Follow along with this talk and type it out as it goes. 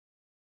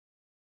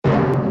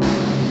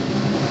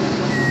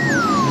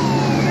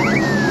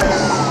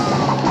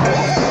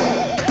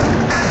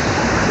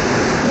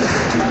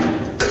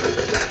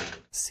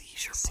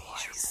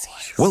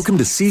Welcome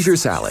to Seizure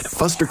Salad,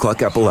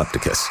 Fustercluck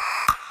Epilepticus.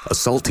 A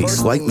salty,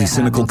 slightly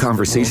cynical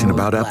conversation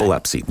about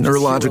epilepsy,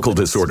 neurological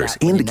disorders,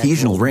 and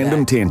occasional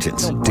random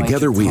tangents.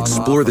 Together we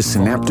explore the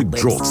synaptic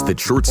jolts that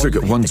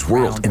short-circuit one's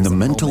world and the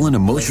mental and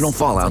emotional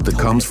fallout that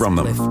comes from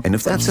them. And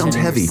if that sounds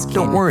heavy,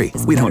 don't worry,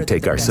 we don't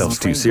take ourselves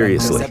too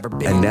seriously.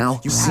 And now,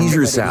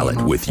 Seizure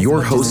Salad with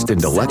your host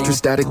and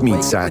electrostatic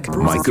meat sack,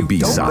 Micah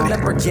B-Side.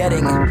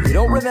 You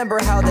don't remember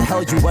how the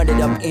hell you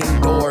ended up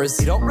indoors.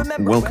 You don't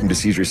remember. Welcome to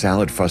Seizure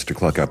Salad,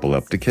 Fustercluck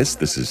Epilepticus.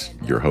 This is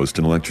your host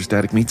and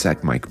electrostatic meat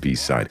sack, Micah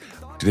B-Side.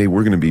 Today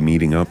we're going to be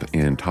meeting up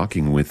and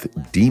talking with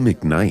Dee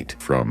McKnight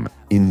from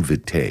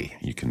Invitae.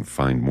 You can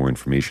find more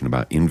information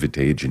about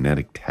Invitae, a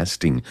genetic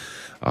testing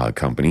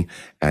company,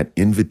 at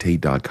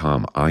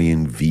invitae.com,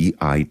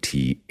 invitae.com.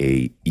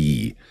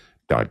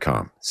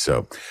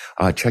 So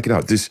check it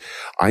out.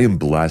 I am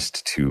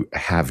blessed to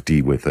have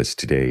Dee with us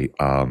today.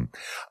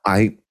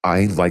 I,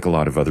 like a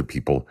lot of other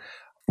people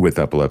with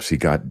epilepsy,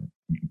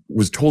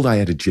 was told I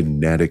had a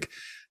genetic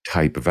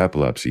type of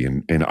epilepsy,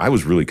 and I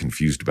was really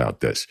confused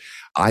about this.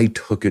 I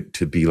took it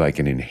to be like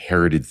an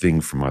inherited thing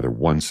from either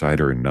one side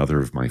or another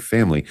of my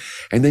family.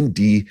 And then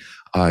Dee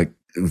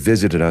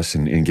visited us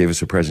and gave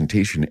us a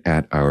presentation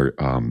at our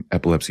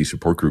epilepsy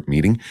support group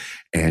meeting,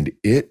 and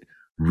it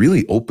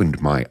really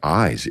opened my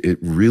eyes. It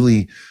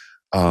really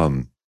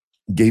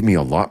gave me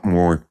a lot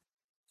more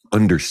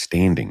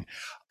understanding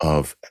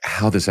of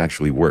how this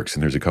actually works.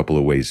 And there's a couple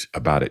of ways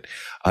about it.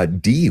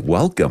 Dee,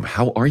 welcome.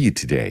 How are you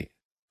today?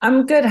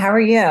 I'm good. How are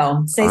you?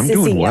 I'm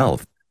doing well.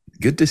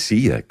 Good to see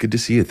you. Good to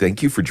see you.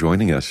 Thank you for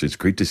joining us. It's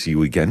great to see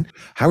you again.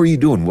 How are you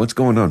doing? What's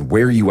going on?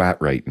 Where are you at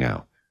right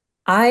now?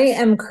 I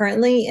am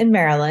currently in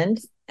Maryland,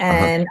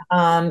 and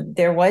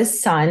there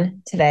was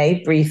sun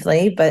today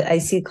briefly, but I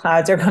see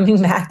clouds are coming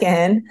back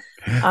in.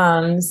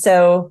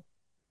 So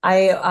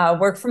I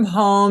work from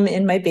home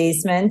in my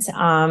basement.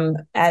 In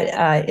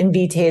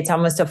Invitae, it's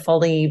almost a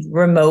fully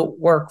remote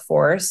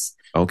workforce.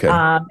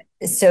 Okay.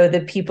 So the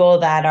people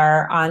that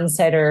are on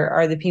site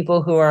are the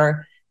people who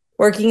are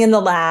working in the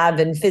lab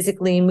and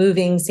physically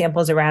moving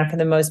samples around for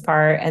the most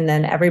part. And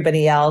then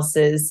everybody else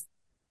is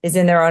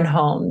in their own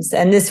homes.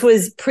 And this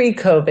was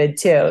pre-COVID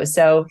too.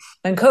 So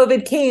when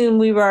COVID came,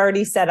 we were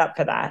already set up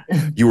for that.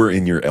 You were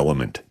in your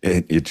element.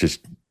 It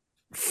just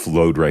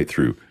flowed right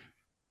through.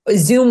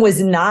 Zoom was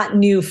not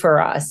new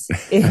for us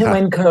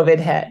when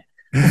COVID hit.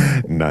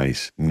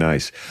 Nice.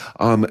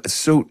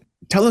 So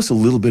tell us a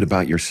little bit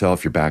about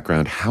yourself, your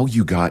background, how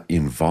you got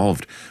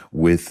involved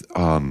with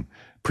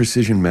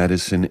precision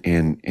medicine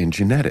and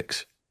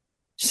genetics.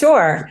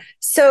 Sure.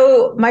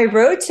 So my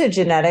road to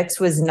genetics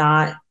was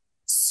not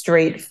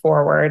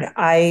straightforward.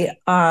 I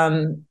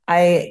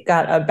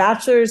got a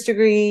bachelor's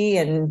degree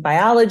in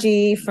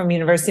biology from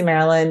University of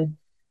Maryland,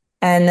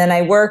 and then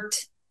I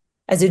worked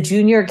as a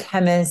junior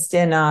chemist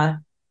in a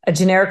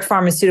generic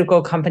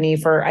pharmaceutical company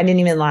I didn't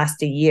even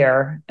last a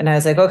year. And I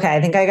was like, okay,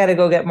 I think I got to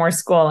go get more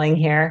schooling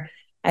here.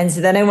 And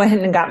so then I went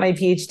and got my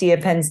PhD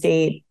at Penn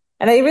State,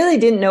 and I really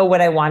didn't know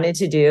what I wanted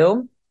to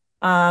do.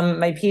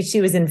 My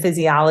PhD was in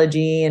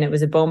physiology, and it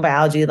was a bone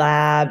biology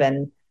lab.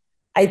 And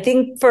I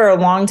think for a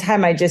long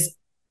time, I just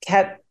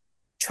kept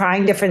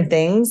trying different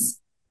things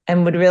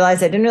and would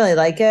realize I didn't really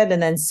like it,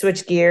 and then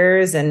switch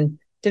gears and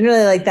didn't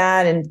really like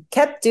that, and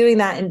kept doing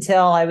that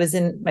until I was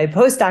in my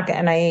postdoc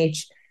at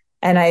NIH,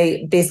 and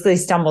I basically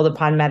stumbled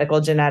upon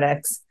medical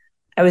genetics.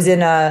 I was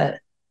in a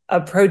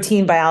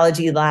protein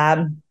biology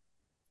lab,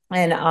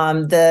 and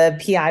the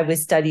PI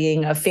was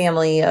studying a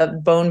family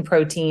of bone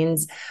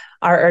proteins,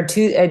 or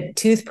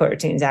tooth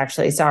proteins,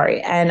 actually,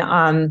 sorry. And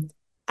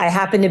I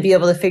happened to be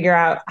able to figure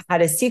out how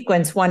to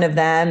sequence one of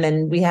them.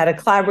 And we had a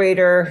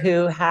collaborator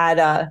who had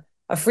a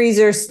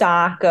freezer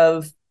stock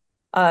of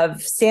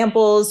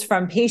samples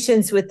from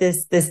patients with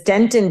this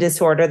Denton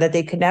disorder that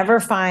they could never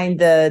find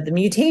the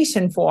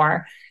mutation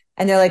for.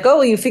 And they're like, oh,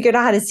 well, you figured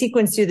out how to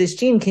sequence through this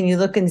gene. Can you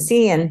look and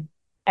see?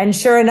 And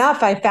sure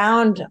enough, I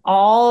found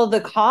all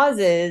the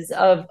causes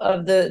of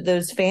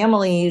those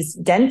families'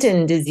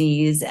 Denton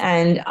disease.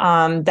 And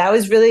that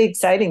was really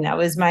exciting. That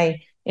was my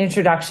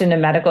introduction to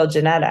medical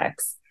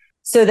genetics.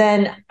 So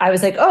then I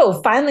was like,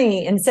 oh,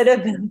 finally, instead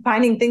of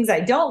finding things I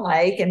don't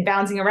like and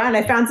bouncing around,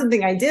 I found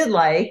something I did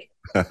like.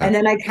 And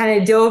then I kind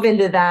of dove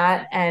into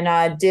that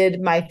and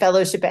did my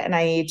fellowship at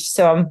NIH.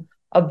 So I'm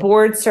a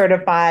board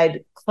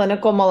certified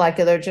clinical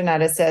molecular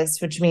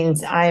geneticist, which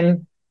means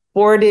I'm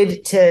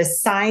boarded to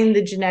sign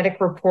the genetic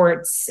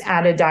reports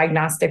at a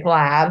diagnostic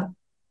lab.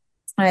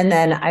 And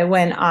then I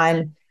went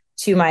on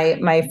to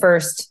my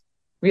first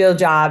real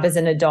job as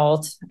an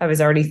adult. I was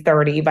already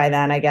 30 by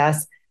then, I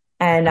guess.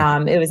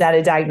 And it was at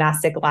a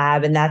diagnostic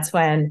lab. And that's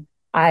when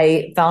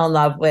I fell in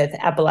love with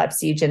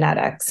epilepsy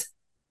genetics.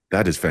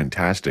 That is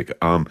fantastic.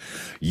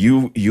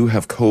 You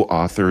have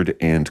co-authored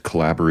and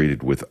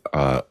collaborated with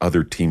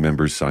other team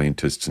members,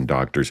 scientists, and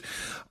doctors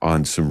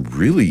on some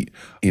really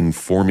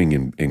informing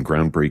and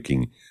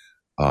groundbreaking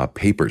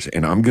papers.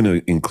 And I'm going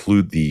to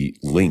include the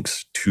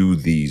links to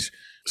these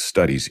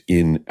studies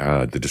in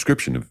the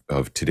description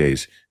of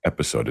today's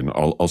episode. And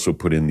I'll also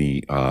put in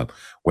the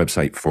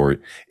website for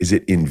it. Is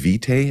it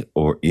Invitae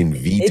or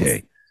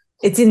Invitae?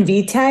 It's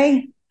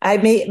Invitae.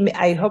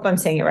 I hope I'm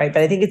saying it right,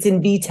 but I think it's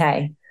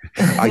Invitae.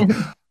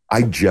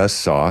 I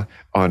just saw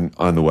on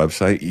the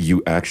website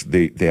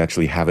they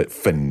actually have it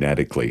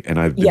phonetically, and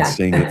I've been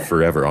saying it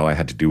forever. All I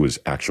had to do was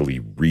actually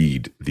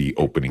read the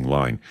opening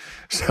line,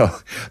 so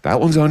that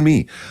one's on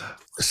me.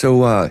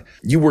 So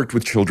you worked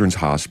with Children's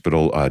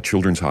Hospital.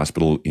 Children's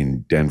Hospital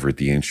in Denver at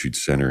the Institute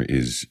Center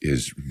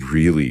is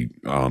really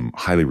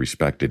highly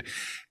respected.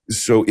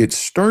 So it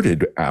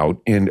started out,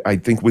 and I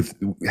think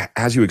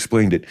as you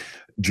explained it,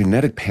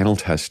 genetic panel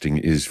testing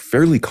is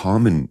fairly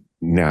common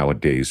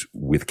nowadays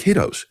with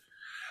kiddos.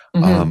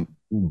 Mm-hmm.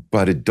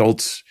 But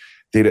adults,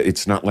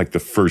 it's not like the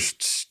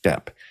first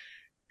step.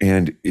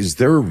 And is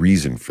there a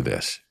reason for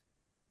this?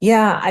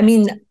 Yeah, I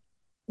mean,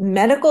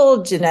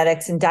 medical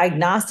genetics and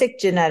diagnostic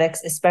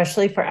genetics,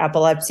 especially for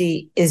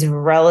epilepsy, is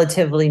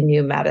relatively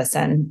new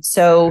medicine.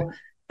 So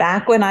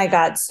back when I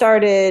got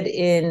started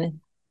in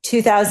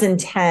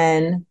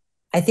 2010,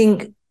 I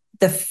think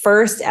the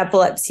first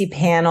epilepsy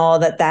panel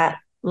that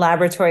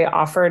laboratory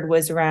offered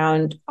was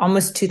around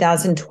almost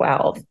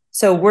 2012.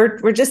 So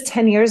we're just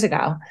 10 years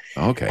ago.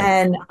 Okay.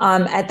 And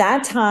at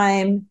that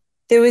time,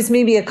 there was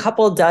maybe a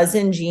couple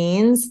dozen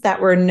genes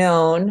that were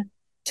known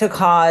to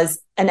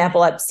cause an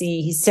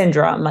epilepsy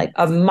syndrome, like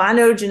a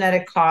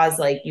monogenetic cause,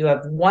 like you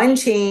have one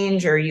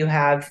change or you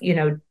have,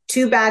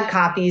 two bad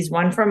copies,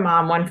 one from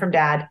mom, one from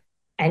dad,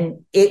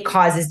 and it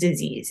causes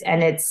disease.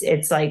 And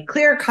it's like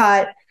clear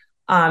cut.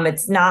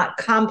 It's not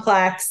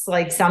complex.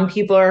 Like some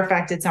people are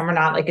affected, some are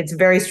not. Like it's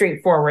very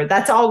straightforward.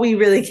 That's all we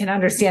really can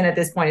understand at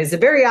this point is the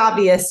very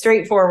obvious,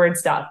 straightforward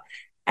stuff.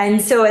 And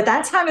so at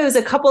that time, it was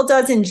a couple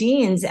dozen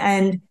genes.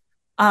 And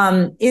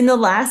in the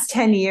last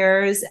 10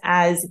 years,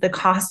 as the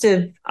cost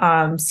of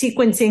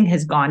sequencing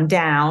has gone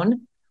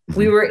down,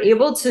 we were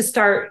able to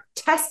start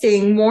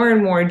testing more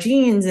and more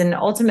genes and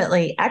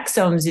ultimately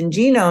exomes and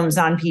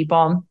genomes on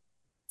people.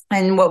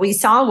 And what we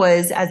saw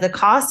was as the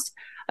cost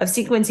of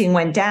sequencing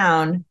went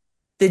down,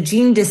 the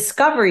gene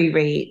discovery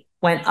rate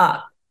went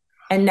up.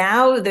 And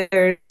now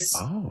there's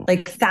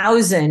like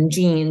 1,000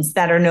 genes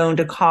that are known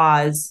to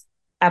cause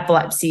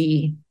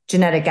epilepsy,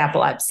 genetic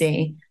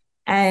epilepsy.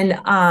 And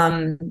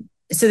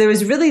so there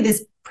was really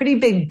this pretty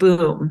big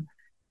boom.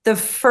 The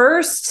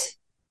first,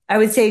 I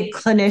would say,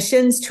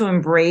 clinicians to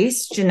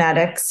embrace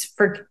genetics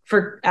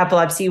for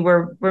epilepsy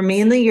were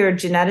mainly your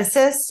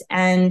geneticists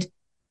and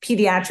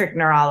pediatric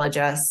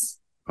neurologists.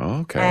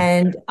 Okay.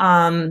 And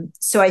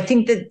so I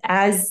think that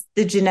as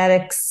the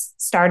genetics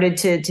started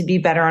to be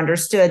better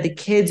understood, the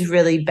kids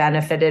really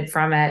benefited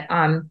from it,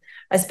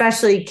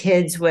 especially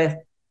kids with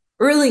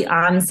early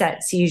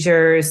onset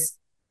seizures,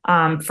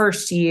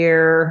 first 2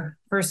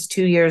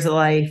 years of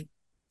life.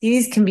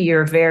 These can be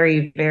your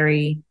very,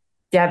 very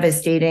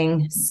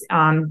devastating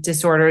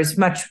disorders,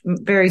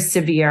 very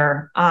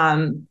severe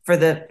for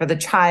the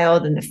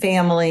child and the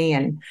family,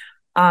 and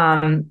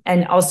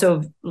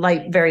also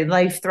very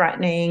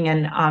life-threatening,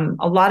 and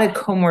a lot of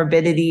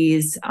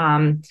comorbidities.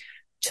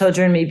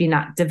 Children maybe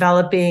not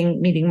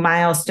meeting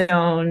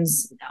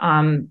milestones,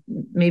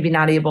 maybe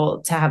not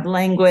able to have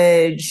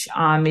language,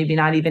 maybe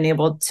not even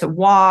able to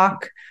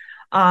walk.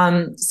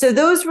 So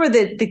those were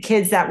the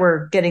kids that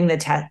were getting the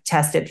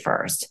tested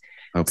first.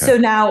 Okay. So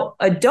now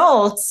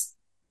adults,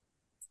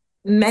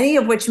 many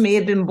of which may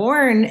have been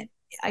born,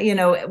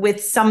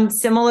 with some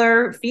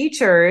similar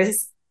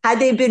features, had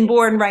they been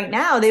born right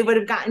now, they would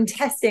have gotten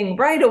testing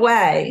right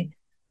away.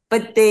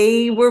 But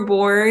they were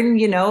born,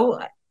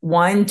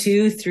 1,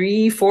 2,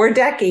 3, 4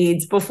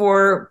 decades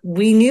before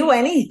we knew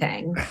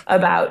anything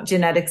about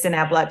genetics and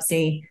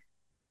epilepsy.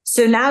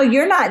 So now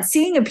you're not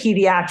seeing a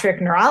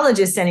pediatric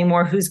neurologist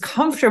anymore who's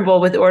comfortable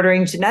with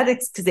ordering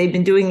genetics because they've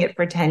been doing it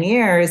for 10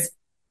 years.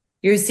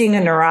 You're seeing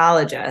a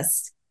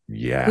neurologist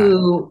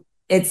who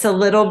it's a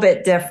little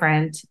bit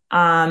different.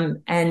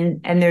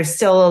 And there's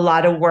still a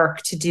lot of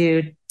work to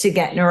do to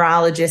get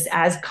neurologists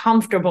as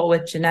comfortable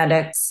with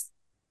genetics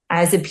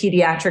as a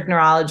pediatric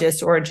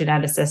neurologist or a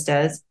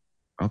geneticist is.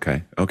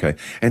 Okay.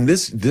 And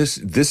this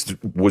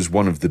was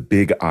one of the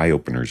big eye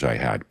openers I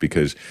had,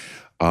 because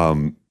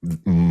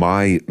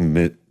my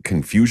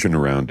confusion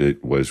around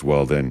it was,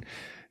 well, then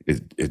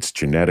it's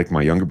genetic.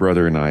 My younger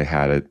brother and I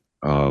had it.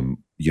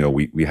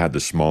 We had the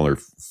smaller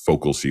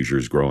focal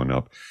seizures growing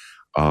up,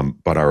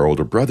 but our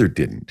older brother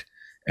didn't.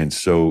 And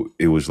so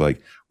it was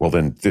like, well,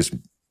 then this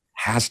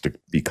has to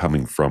be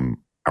coming from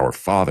our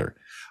father.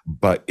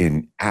 But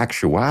in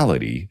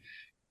actuality,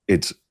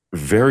 it's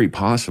very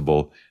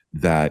possible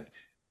that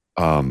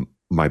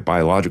my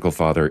biological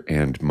father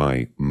and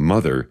my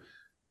mother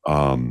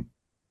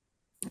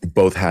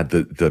both had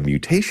the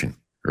mutation,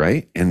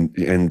 right?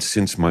 And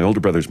since my older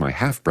brother's my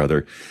half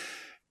brother,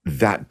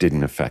 that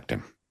didn't affect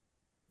him.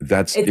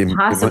 It's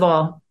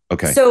possible.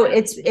 Okay. So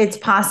it's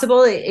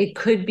possible. It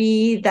could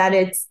be that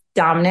it's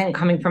dominant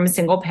coming from a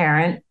single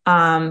parent.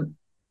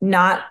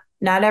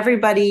 Not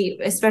everybody,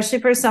 especially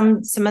for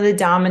some of the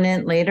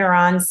dominant later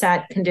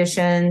onset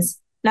conditions,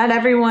 not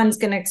everyone's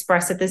going to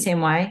express it the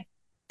same way.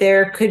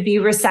 There could be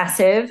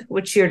recessive,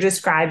 which you're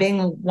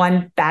describing,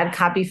 one bad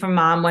copy from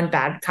mom, one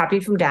bad copy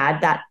from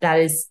dad. That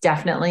is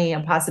definitely a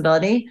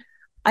possibility.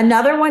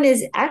 Another one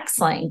is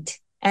X-linked.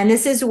 And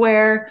this is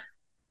where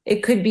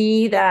it could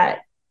be that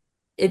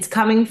it's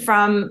coming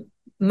from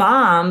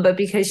mom, but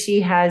because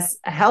she has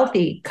a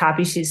healthy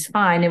copy, she's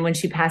fine. And when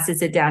she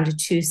passes it down to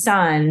two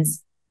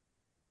sons,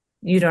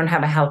 you don't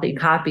have a healthy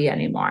copy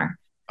anymore.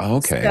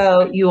 Okay.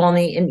 So you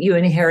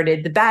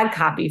inherited the bad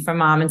copy from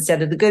mom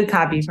instead of the good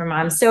copy from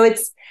mom. So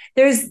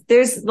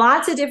there's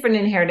lots of different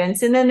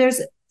inheritance. And then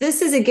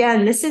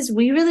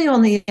we really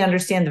only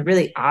understand the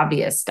really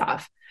obvious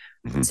stuff.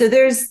 Mm-hmm. So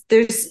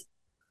there's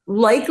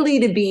likely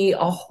to be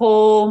a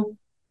whole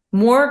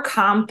more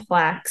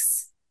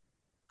complex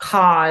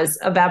cause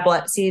of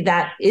epilepsy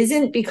that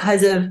isn't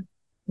because of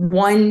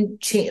one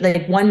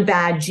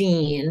bad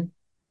gene,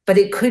 but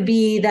it could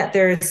be that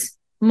there's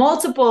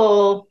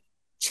multiple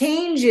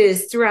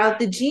changes throughout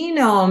the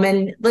genome.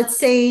 And let's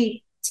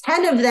say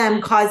 10 of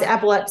them cause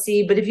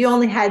epilepsy, but if you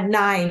only had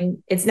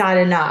 9, it's not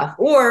enough.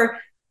 Or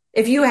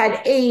if you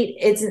had 8,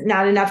 it's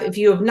not enough. If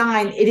you have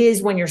 9, it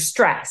is when you're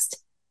stressed.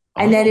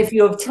 And then if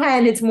you have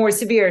 10, it's more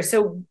severe.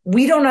 So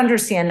we don't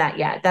understand that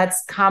yet.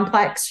 That's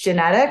complex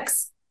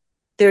genetics.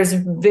 There's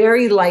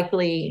very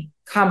likely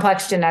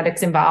complex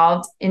genetics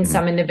involved in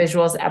some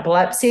individuals'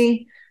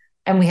 epilepsy,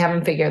 and we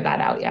haven't figured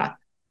that out yet.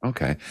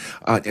 Okay.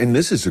 And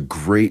this is a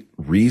great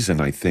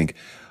reason, I think,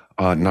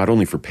 not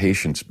only for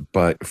patients,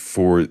 but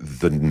for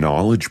the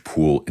knowledge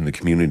pool in the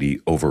community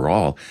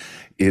overall,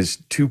 is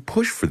to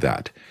push for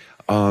that.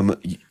 I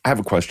have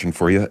a question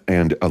for you,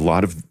 and a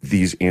lot of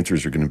these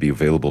answers are going to be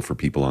available for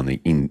people on the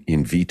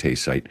Invitae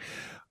site.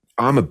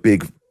 I'm a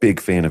big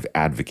fan of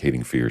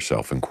advocating for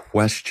yourself and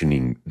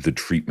questioning the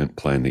treatment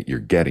plan that you're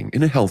getting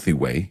in a healthy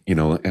way,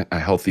 a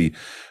healthy,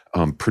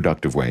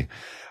 productive way.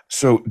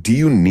 So do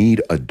you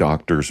need a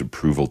doctor's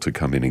approval to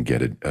come in and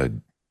get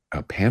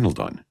a panel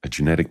done, a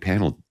genetic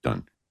panel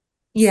done?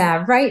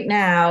 Yeah, right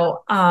now,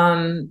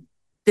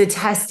 the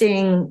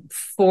testing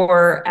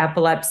for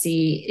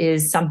epilepsy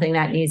is something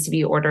that needs to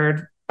be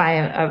ordered by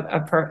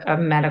a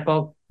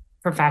medical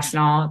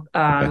professional.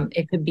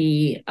 It could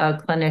be a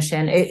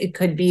clinician, it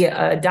could be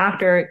a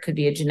doctor, it could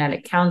be a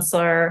genetic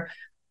counselor,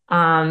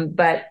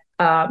 but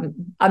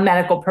a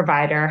medical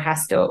provider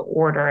has to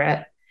order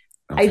it.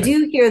 Okay. I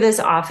do hear this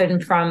often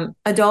from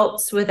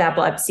adults with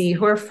epilepsy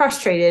who are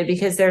frustrated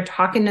because they're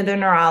talking to their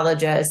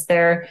neurologist,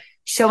 they're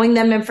showing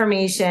them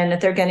information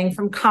that they're getting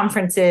from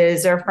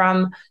conferences or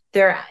from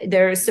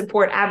their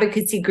support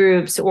advocacy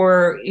groups,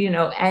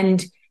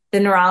 and the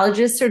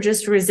neurologists are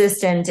just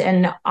resistant.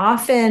 And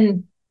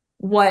often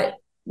what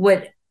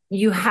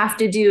you have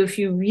to do if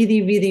you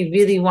really, really,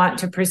 really want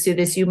to pursue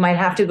this, you might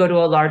have to go to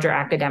a larger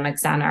academic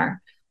center.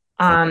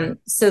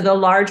 So the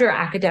larger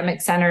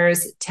academic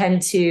centers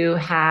tend to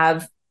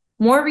have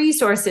more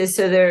resources.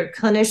 So their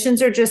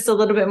clinicians are just a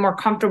little bit more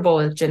comfortable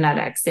with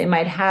genetics. They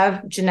might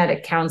have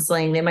genetic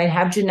counseling. They might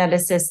have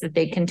geneticists that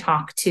they can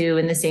talk to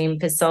in the same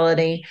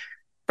facility,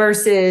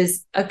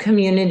 versus a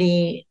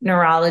community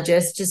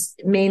neurologist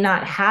just may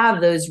not have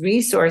those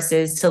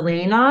resources to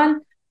lean on.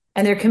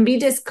 And there can be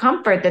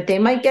discomfort that they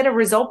might get a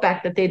result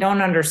back that they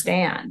don't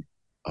understand.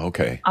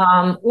 Okay.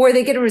 Or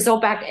they get a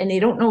result back and they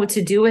don't know what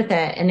to do with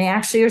it. And they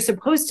actually are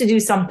supposed to do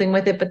something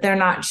with it, but they're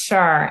not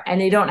sure. And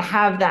they don't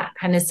have that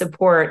kind of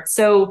support.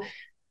 So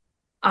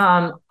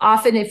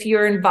often if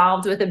you're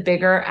involved with a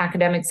bigger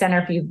academic center,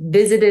 if you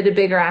visited a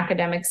bigger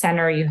academic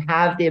center, you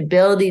have the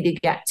ability to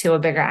get to a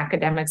bigger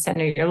academic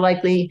center, you're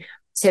likely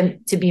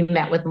to be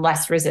met with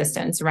less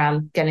resistance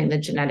around getting the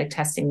genetic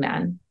testing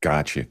done.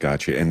 Gotcha.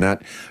 And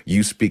that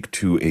you speak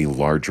to a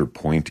larger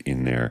point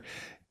in there,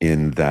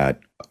 in that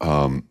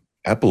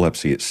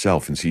epilepsy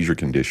itself and seizure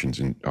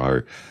conditions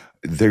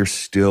they're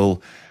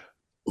still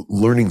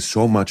learning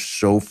so much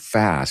so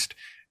fast.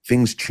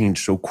 Things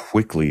change so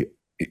quickly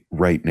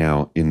right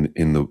now in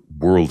the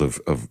world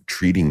of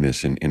treating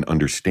this and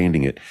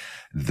understanding it,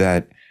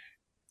 that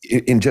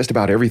in just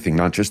about everything,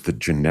 not just the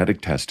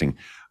genetic testing,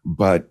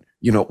 but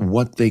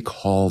what they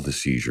call the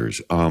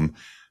seizures,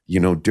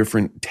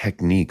 different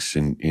techniques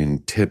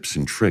and tips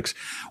and tricks.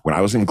 When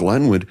I was in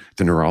Glenwood,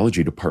 the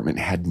neurology department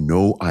had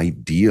no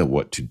idea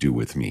what to do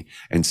with me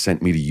and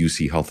sent me to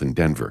UC Health in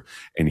Denver.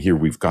 And here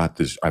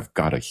I've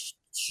got a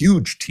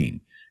huge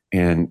team,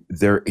 and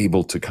they're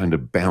able to kind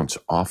of bounce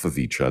off of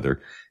each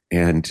other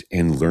and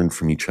learn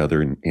from each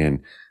other.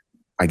 And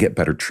I get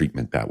better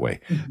treatment that way.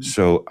 Mm-hmm.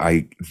 So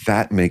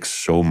that makes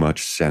so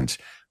much sense.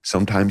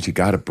 Sometimes you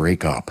got to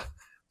break up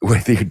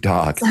with your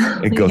doc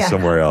and go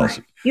somewhere else.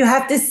 You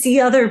have to see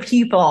other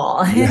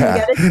people. You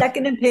get a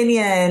second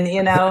opinion,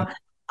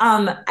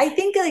 I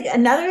think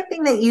another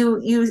thing that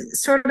you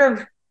sort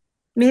of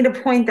made a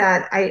point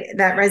that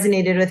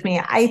resonated with me.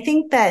 I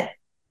think that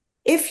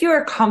if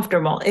you're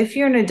comfortable, if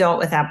you're an adult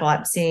with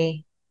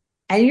epilepsy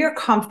and you're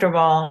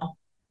comfortable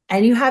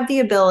and you have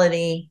the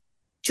ability,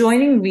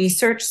 joining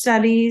research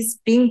studies,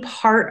 being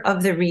part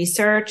of the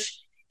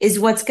research is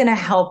what's going to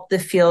help the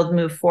field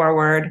move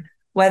forward.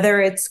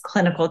 whether it's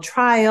clinical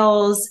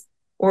trials,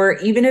 or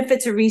even if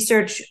it's a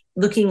research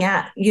looking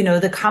at,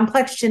 the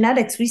complex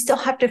genetics, we still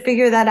have to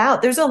figure that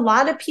out. There's a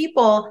lot of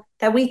people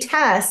that we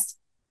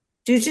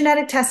do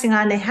genetic testing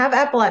on, they have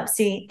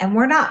epilepsy, and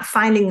we're not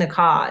finding the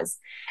cause.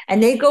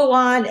 And they go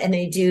on and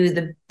they do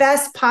the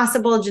best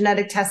possible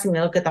genetic testing.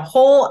 They look at the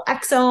whole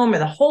exome or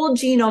the whole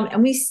genome,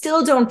 and we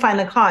still don't find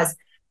the cause.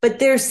 But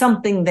there's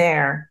something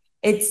there.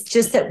 It's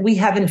just that we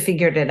haven't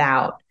figured it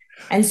out.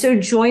 And so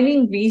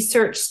joining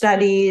research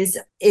studies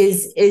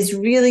is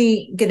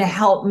really going to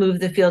help move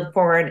the field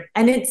forward.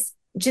 And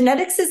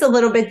genetics is a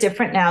little bit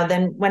different now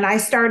than when I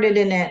started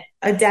in it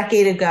a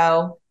decade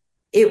ago.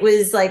 It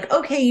was like,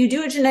 okay, you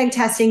do a genetic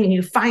testing and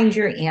you find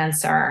your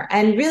answer.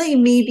 And really,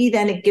 maybe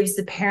then it gives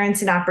the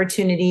parents an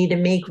opportunity to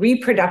make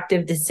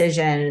reproductive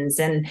decisions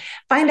and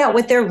find out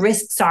what their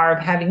risks are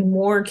of having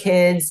more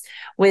kids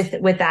with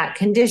that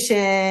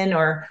condition.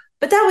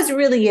 But that was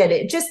really it.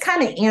 It just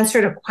kind of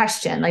answered a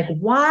question, like,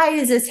 why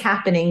is this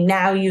happening?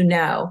 Now you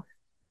know.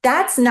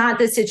 That's not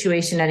the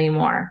situation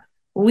anymore.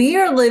 We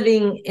are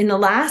living in the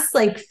last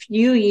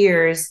few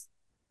years,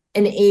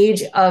 an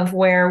age of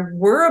where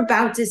we're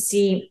about to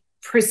see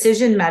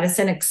precision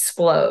medicine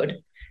explode.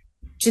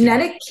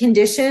 Genetic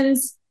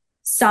conditions,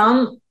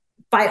 some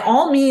by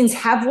all means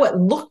have what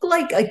look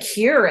like a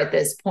cure at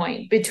this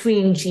point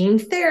between gene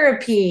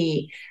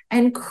therapy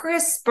and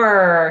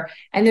CRISPR.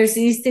 And there's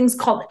these things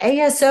called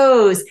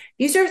ASOs.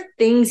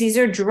 These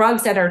are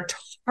drugs that are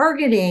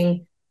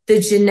targeting the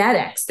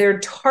genetics. They're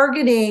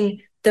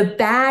targeting the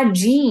bad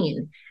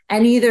gene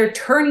and either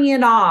turning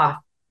it off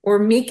or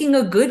making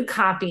a good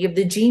copy of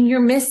the gene you're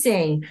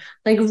missing,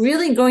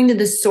 really going to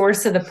the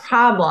source of the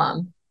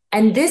problem.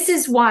 And this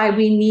is why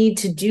we need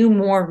to do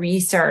more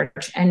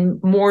research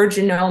and more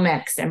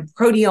genomics and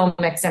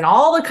proteomics and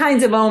all the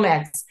kinds of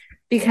omics,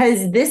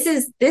 because this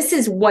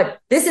is what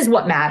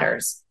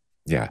matters.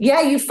 Yeah.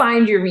 Yeah, you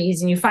find your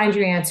reason, you find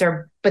your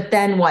answer, but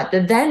then what?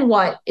 The then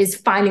what is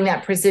finding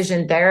that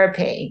precision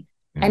therapy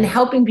and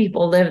helping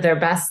people live their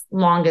best,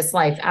 longest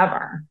life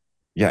ever.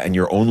 Yeah, and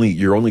you're only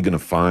going to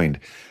find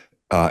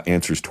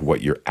answers to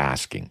what you're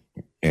asking.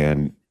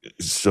 And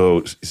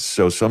so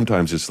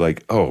sometimes it's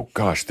like, oh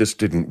gosh, this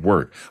didn't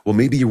work. Well,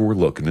 maybe you were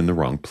looking in the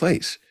wrong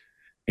place.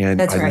 And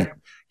that's right.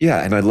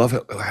 Yeah, and I love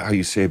how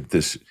you say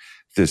this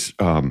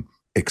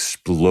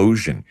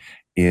explosion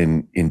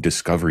in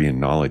discovery and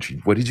knowledge.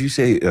 What did you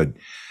say?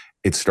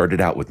 It started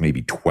out with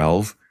maybe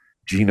 12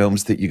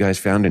 genomes that you guys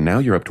found, and now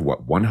you're up to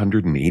what,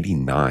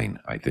 189,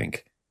 I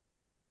think.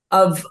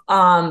 Of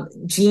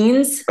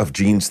genes? Of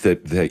genes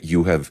that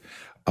you have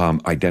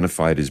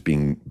identified as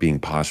being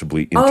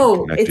possibly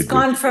interconnected. It's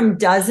gone from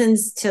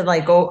dozens to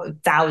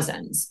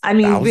thousands. I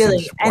mean, thousands?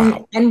 Really.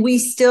 Wow. And we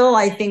still,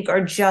 I think,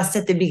 are just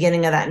at the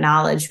beginning of that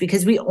knowledge,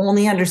 because we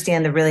only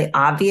understand the really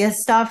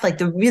obvious stuff, like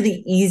the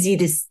really easy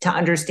to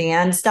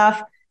understand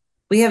stuff.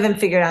 We haven't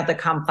figured out the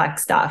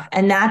complex stuff.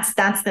 And that's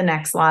the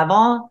next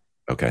level.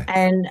 Okay.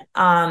 And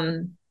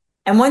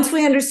once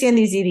we understand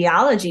these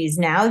etiologies,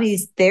 now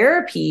these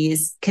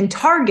therapies can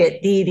target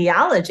the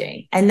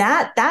etiology. And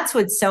that's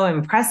what's so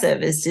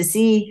impressive, is to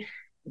see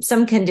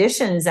some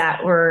conditions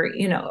that were,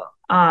 these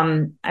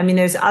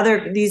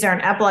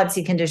aren't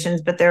epilepsy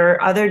conditions, but there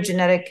are other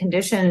genetic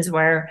conditions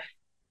where,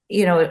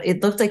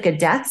 it looked like a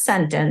death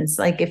sentence.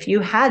 Like if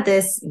you had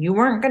this, you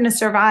weren't going to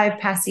survive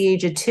past the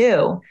age of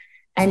 2.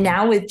 And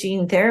now with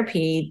gene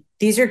therapy,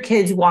 these are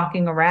kids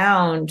walking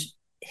around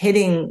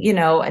hitting,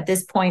 at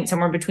this point,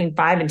 somewhere between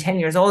 5 and 10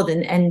 years old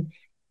and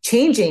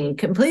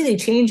completely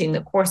changing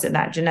the course of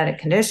that genetic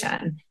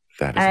condition.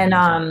 That is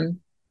amazing.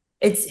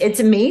 It's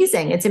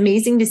amazing. It's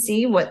amazing to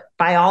see what,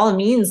 by all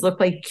means, look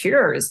like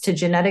cures to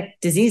genetic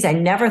disease. I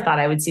never thought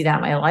I would see that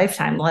in my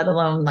lifetime, let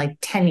alone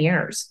 10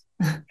 years.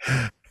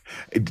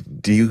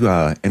 Do you,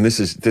 and this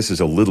is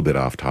a little bit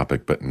off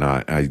topic, but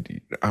not,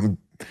 I'm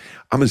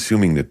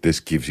assuming that this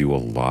gives you a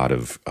lot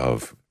of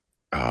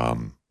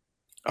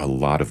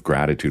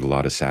gratitude, a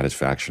lot of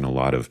satisfaction,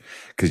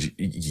 because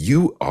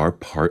you are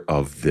part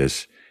of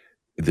this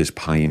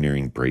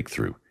pioneering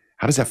breakthrough.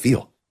 How does that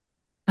feel?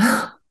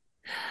 I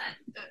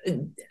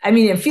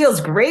mean, it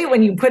feels great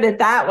when you put it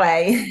that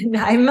way.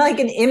 I'm like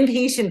an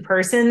impatient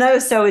person though,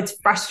 so it's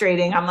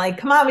frustrating. I'm like,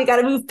 come on, we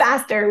got to move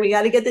faster. We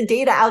got to get the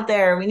data out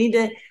there. We need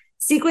to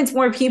sequence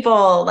more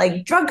people,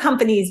 like drug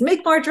companies,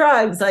 make more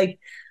drugs.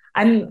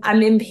 I'm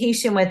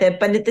impatient with it,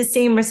 but at the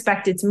same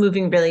respect, it's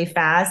moving really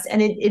fast.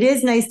 And it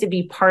is nice to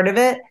be part of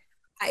it.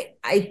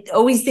 I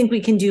always think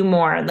we can do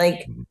more.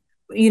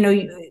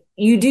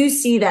 You do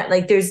see that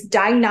there's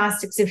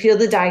diagnostics. The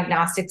field of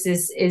diagnostics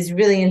is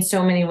really in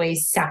so many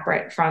ways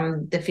separate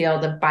from the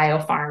field of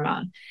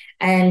biopharma.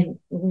 And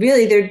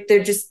really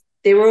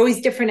they were always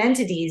different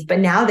entities, but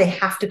now they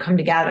have to come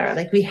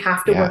together. We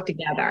have to work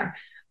together.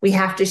 We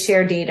have to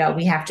share data.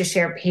 We have to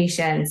share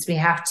patients. We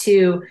have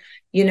to,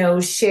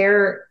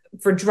 share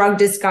for drug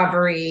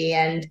discovery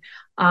and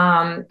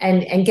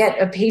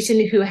get a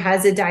patient who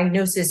has a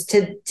diagnosis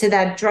to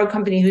that drug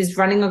company who's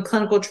running a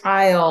clinical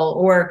trial,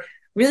 or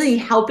really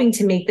helping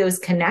to make those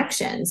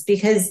connections,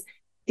 because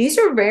these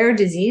are rare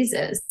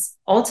diseases,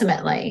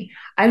 ultimately.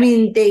 I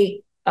mean,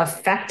 they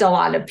affect a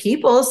lot of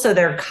people, so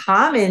they're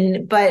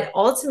common, but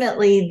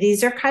ultimately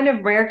these are kind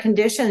of rare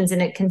conditions,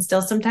 and it can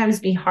still sometimes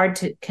be hard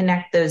to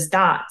connect those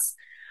dots.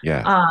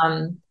 Yeah.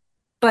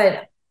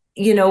 But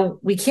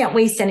we can't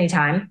waste any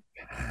time.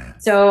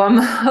 So I'm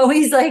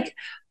always like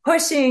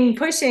pushing,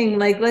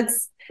 like,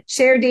 let's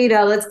share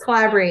data, let's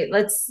collaborate,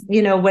 let's,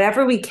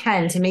 whatever we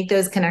can to make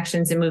those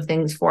connections and move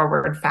things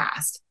forward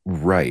fast.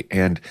 Right.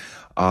 And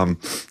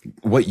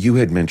what you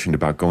had mentioned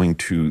about going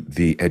to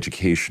the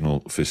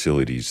educational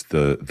facilities,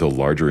 the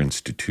larger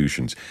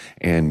institutions,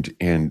 and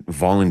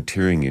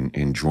volunteering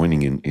and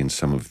joining in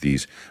some of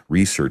these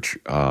research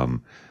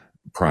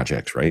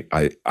projects, right?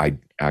 I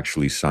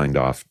actually signed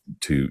off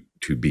to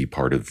be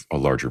part of a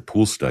larger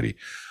pool study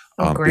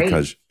Great.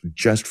 because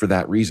just for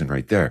that reason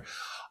right there.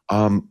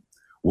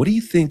 What do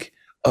you think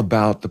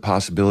about the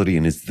possibility,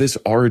 and is this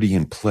already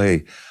in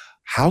play?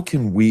 How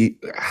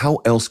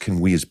else can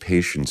we as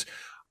patients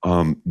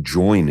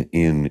join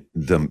in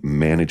the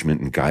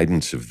management and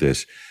guidance of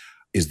this?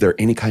 Is there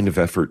any kind of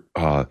effort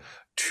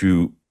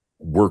to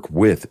work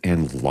with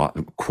and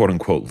quote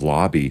unquote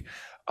lobby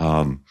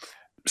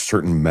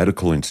certain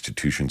medical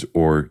institutions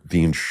or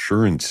the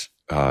insurance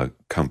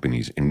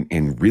companies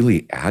and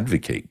really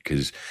advocate?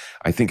 Because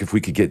I think if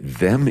we could get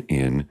them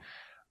in,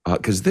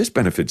 because this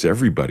benefits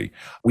everybody.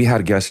 We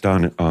had a guest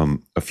on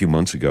a few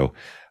months ago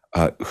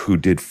who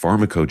did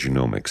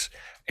pharmacogenomics.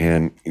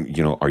 And,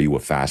 are you a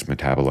fast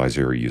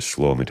metabolizer or are you a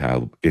slow and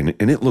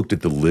it looked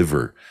at the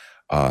liver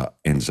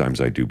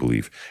enzymes, I do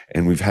believe.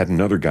 And we've had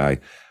another guy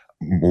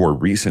more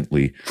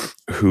recently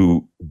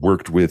who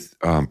worked with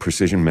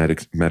precision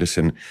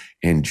medicine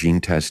and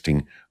gene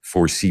testing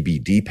for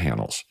CBD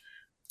panels.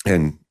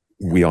 And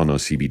we all know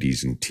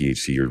CBDs and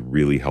THC are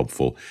really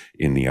helpful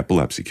in the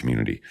epilepsy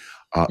community.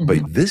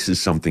 But this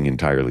is something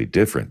entirely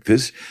different.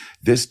 This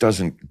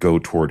doesn't go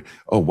toward,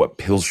 what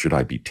pills should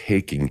I be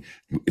taking?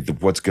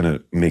 What's going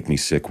to make me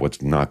sick?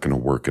 What's not going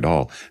to work at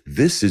all?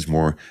 This is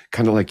more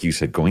kind of like you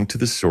said, going to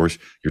the source.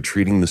 You're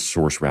treating the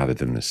source rather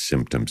than the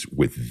symptoms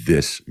with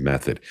this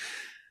method.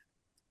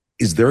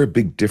 Is there a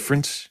big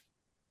difference?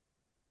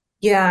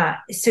 Yeah.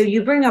 So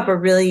you bring up a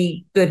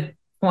really good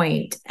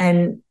point,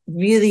 and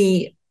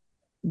really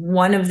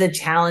one of the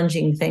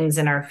challenging things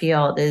in our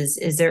field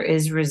is there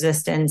is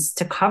resistance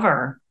to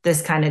cover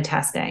this kind of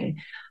testing.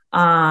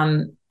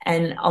 And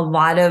a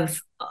lot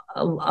of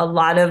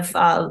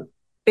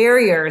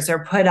barriers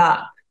are put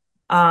up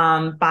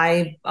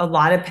by a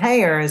lot of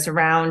payers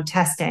around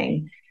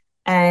testing.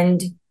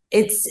 And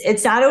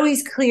it's not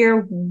always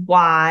clear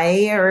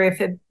why, or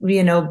if it,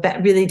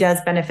 really does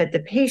benefit the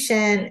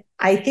patient.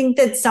 I think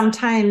that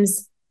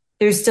sometimes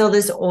there's still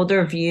this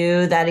older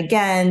view that,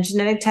 again,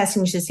 genetic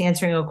testing is just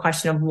answering a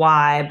question of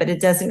why, but it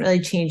doesn't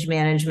really change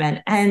management.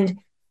 And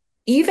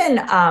even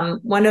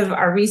one of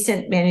our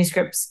recent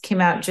manuscripts came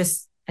out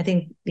just, I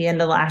think, the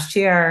end of last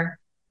year.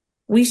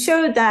 We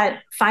showed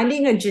that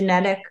finding a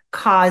genetic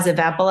cause of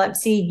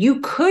epilepsy,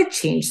 you could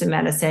change the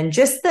medicine.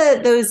 Just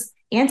those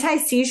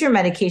anti-seizure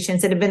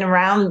medications that have been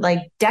around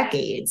like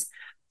decades,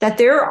 that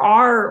there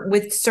are,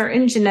 with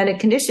certain genetic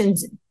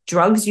conditions,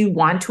 drugs you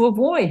want to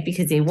avoid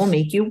because they will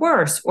make you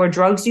worse, or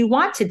drugs you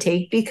want to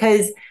take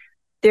because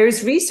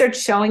there's research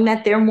showing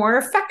that they're more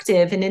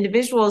effective in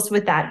individuals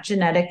with that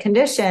genetic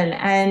condition.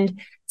 And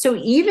so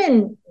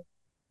even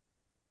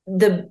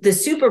the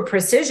super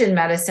precision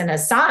medicine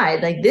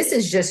aside, like this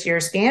is just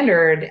your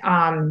standard,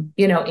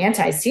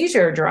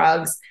 anti-seizure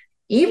drugs,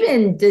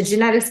 even the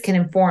genetics can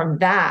inform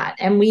that.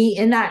 And we,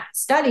 in that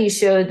study,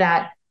 showed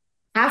that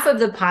half of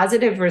the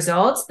positive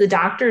results, the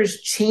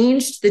doctors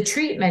changed the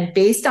treatment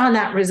based on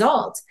that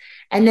result.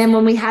 And then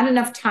when we had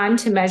enough time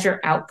to measure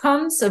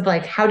outcomes of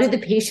like, how did the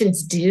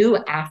patients do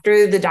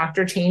after the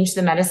doctor changed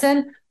the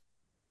medicine?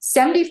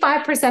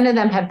 75% of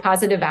them had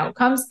positive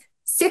outcomes.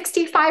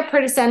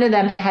 65% of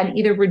them had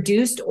either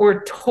reduced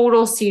or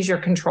total seizure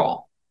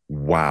control.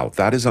 Wow,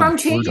 that is from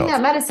changing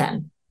that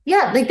medicine.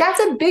 Yeah, like that's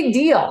a big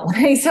deal.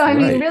 So, I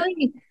mean,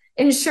 really,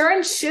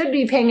 insurance should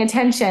be paying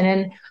attention.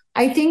 And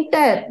I think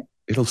that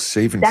it'll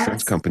save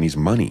insurance companies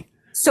money.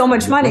 So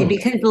much money,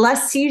 because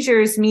less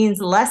seizures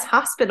means less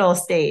hospital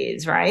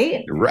stays,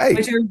 right? Right.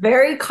 Which are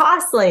very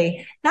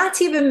costly, not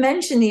to even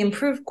mention the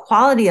improved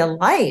quality of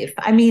life.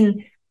 I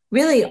mean,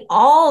 really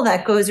all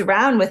that goes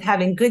around with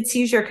having good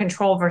seizure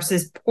control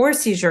versus poor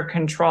seizure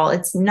control.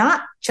 It's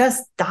not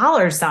just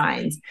dollar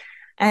signs.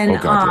 And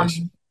yes.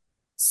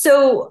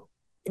 So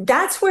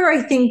that's where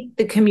I think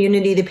the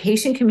community, the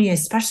patient community,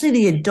 especially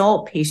the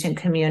adult patient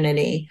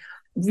community,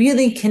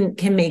 really can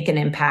make an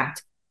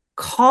impact.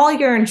 Call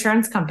your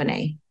insurance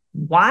company.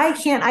 Why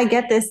can't I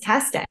get this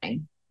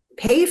testing?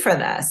 Pay for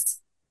this.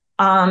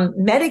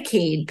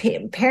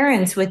 Medicaid,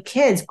 parents with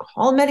kids,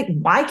 call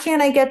Medicaid. Why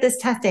can't I get this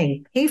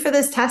testing? Pay for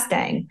this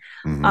testing.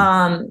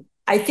 Mm-hmm.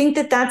 I think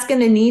that that's going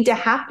to need to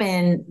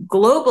happen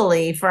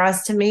globally for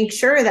us to make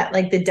sure that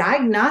like the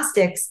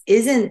diagnostics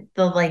isn't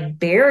the like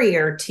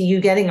barrier to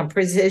you getting a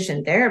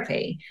precision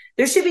therapy.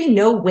 There should be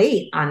no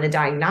wait on the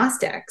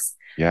diagnostics.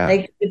 Yeah.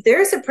 Like if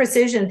there's a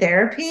precision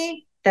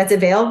therapy, that's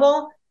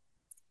available,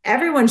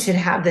 everyone should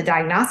have the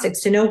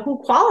diagnostics to know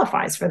who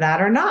qualifies for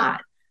that or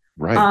not.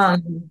 Right.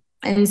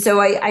 And so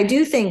I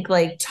do think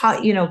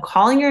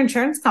calling your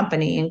insurance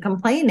company and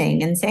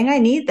complaining and saying, I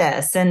need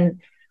this.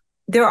 And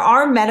there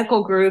are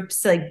medical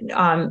groups like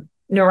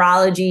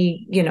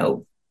neurology,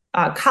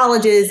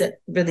 colleges that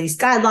release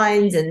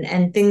guidelines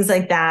and things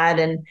like that.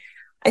 And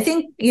I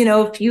think,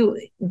 if you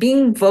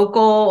being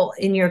vocal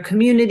in your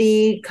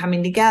community,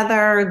 coming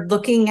together,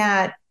 looking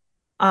at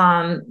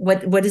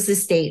what does the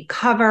state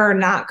cover,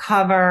 not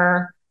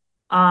cover,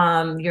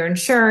 your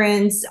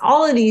insurance,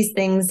 all of these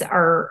things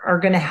are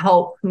going to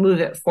help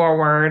move it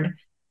forward.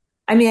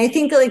 I mean, I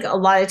think like a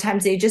lot of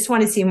times they just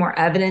want to see more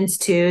evidence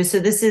too. So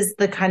this is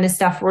the kind of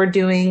stuff we're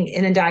doing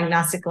in the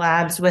diagnostic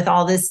labs with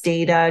all this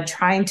data,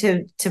 trying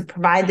to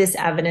provide this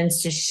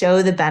evidence to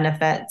show the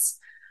benefits,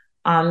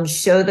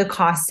 show the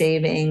cost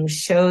savings,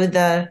 show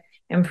the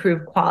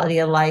improved quality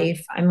of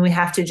life. I mean, we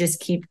have to just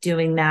keep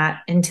doing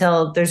that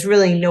until there's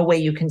really no way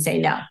you can say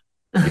no.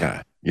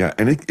 Yeah. Yeah.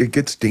 And it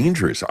gets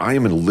dangerous. I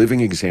am a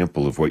living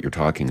example of what you're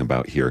talking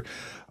about here.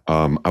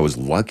 I was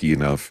lucky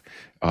enough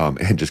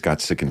and just got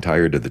sick and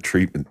tired of the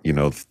treatment.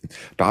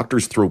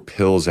 Doctors throw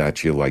pills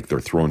at you like they're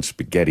throwing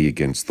spaghetti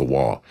against the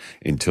wall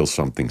until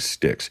something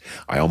sticks.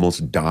 I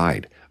almost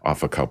died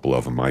off a couple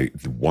of them.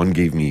 One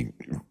gave me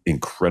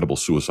incredible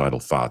suicidal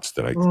thoughts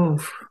that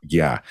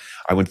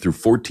I went through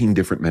 14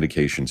 different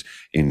medications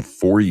in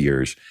 4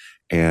 years.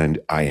 And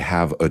I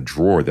have a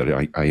drawer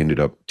that I ended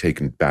up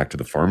taking back to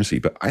the pharmacy,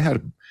 but I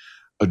had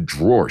a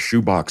drawer,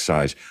 shoebox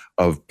size,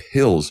 of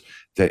pills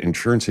that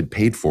insurance had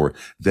paid for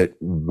that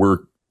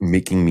were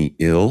making me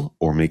ill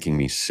or making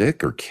me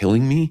sick or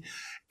killing me.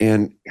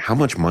 And how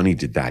much money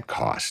did that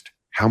cost?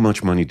 How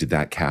much money did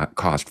that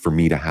cost for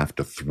me to have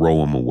to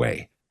throw them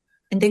away?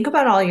 And think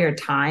about all your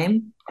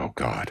time. Oh,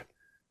 God.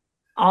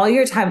 All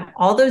your time,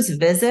 all those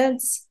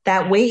visits,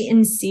 that wait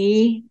and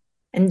see,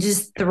 and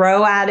just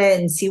throw at it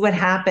and see what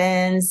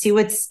happens, see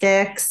what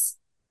sticks.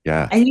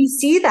 Yeah. And you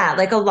see that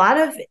like a lot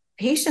of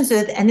patients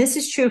with, and this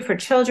is true for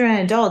children and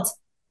adults,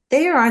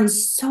 they are on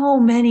so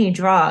many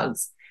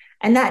drugs,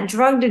 and that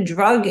drug to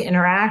drug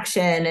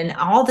interaction and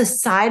all the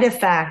side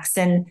effects.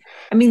 And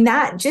I mean,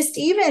 that just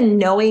even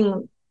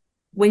knowing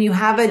when you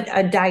have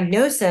a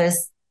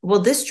diagnosis, well,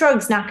 this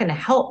drug's not going to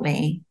help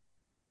me,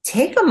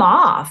 take them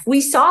off.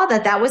 We saw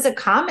that was a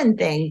common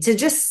thing, to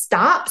just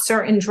stop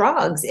certain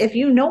drugs. If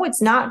you know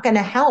it's not going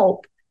to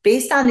help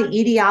based on the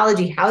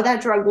etiology, how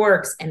that drug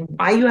works and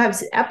why you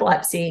have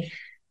epilepsy,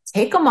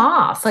 take them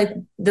off. Like,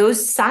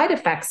 those side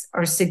effects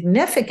are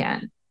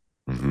significant.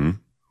 Mm-hmm.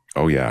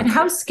 Oh, yeah. And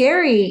how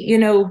scary,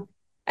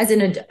 as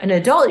an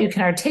adult, you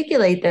can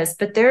articulate this,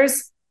 but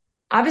there's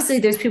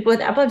people with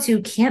epilepsy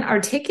who can't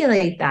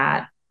articulate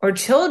that, or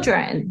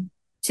children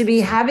to be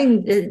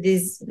having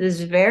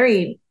this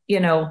very,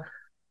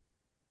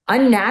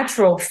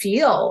 unnatural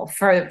feel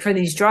for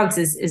these drugs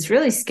is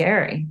really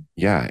scary.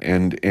 Yeah.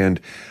 And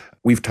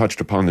we've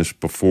touched upon this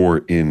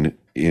before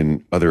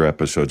in other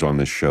episodes on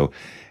this show,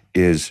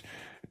 is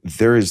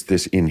there is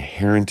this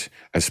inherent,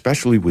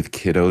 especially with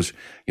kiddos,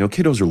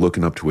 kiddos are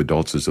looking up to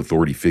adults as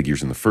authority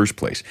figures in the first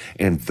place.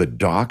 And the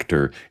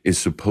doctor is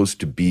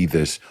supposed to be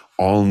this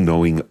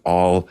all-knowing,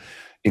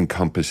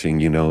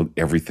 all-encompassing,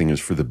 everything is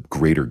for the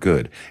greater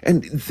good.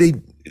 And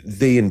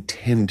they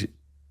intend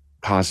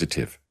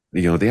positive.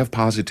 They have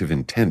positive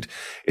intent.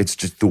 It's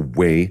just the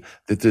way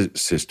that the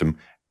system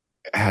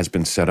has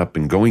been set up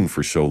and going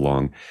for so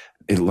long.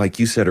 Like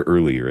you said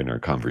earlier in our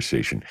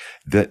conversation,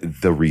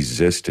 the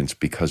resistance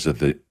because of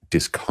the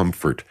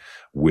discomfort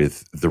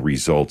with the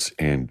results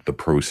and the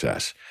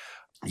process.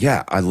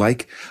 Yeah, I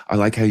like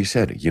how you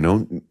said,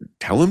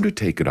 tell them to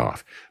take it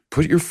off,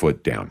 put your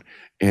foot down.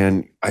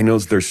 And I know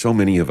there's so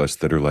many of us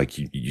that are like,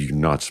 you're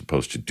not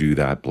supposed to do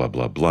that, blah,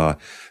 blah, blah.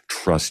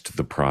 Trust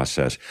the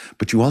process.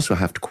 But you also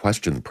have to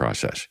question the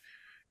process.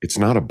 It's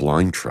not a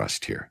blind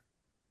trust here.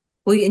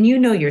 Well, and you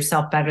know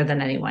yourself better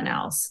than anyone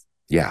else.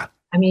 Yeah.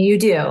 I mean, you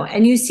do.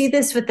 And you see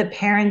this with the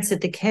parents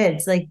of the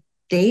kids. Like,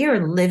 they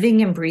are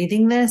living and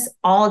breathing this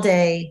all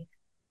day.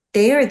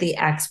 They are the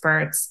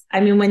experts. I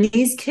mean, when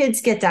these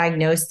kids get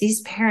diagnosed,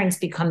 these parents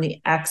become the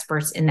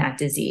experts in that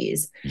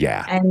disease.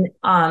 Yeah. And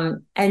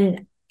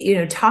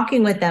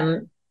talking with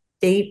them,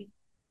 they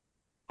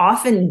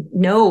often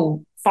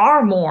know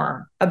far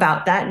more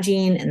about that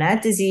gene and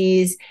that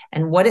disease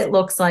and what it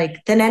looks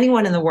like than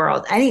anyone in the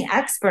world, any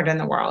expert in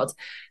the world,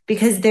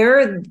 because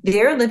they're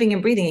living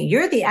and breathing it.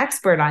 You're the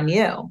expert on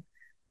you.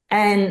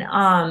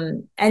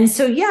 And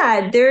so,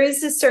 yeah, there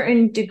is a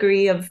certain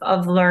degree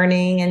of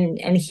learning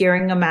and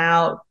hearing them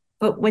out.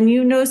 But when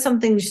you know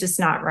something's just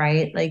not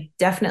right, like,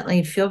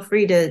 definitely feel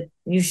free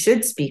you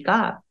should speak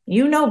up.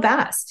 You know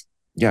best.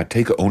 Yeah,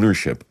 take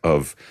ownership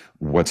of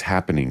what's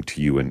happening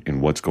to you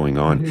and what's going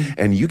on. Mm-hmm.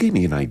 And you gave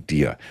me an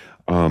idea.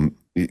 To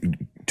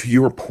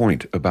your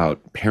point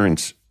about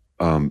parents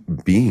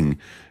being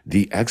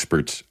the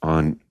experts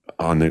on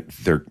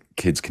their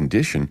kids'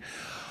 condition,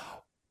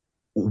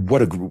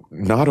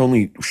 not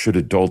only should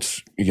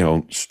adults,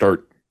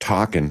 start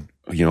talking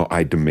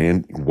I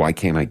demand, why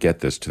can't I get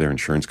this, to their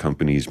insurance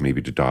companies,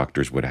 maybe to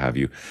doctors, what have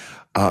you.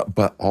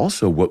 But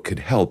also what could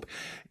help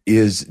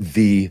is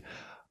the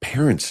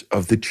parents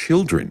of the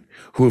children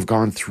who have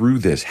gone through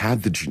this,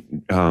 had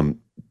the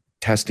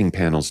testing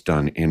panels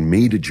done and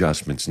made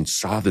adjustments and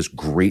saw this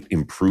great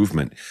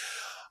improvement.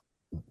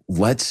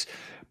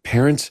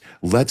 Parents,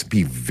 let's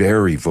be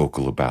very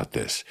vocal about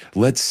this.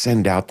 Let's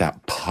send out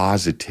that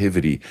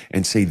positivity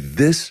and say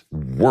this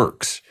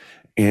works.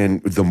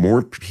 And the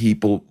more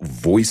people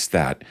voice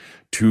that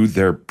to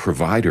their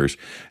providers,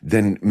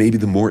 then maybe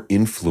the more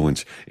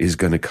influence is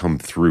going to come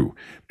through.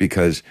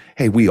 Because,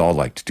 hey, we all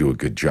like to do a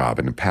good job,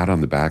 and a pat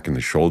on the back and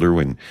the shoulder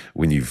when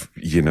you've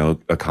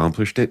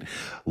accomplished it.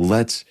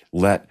 Let's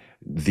let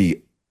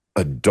the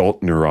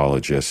adult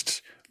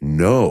neurologists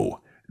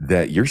know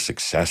that your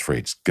success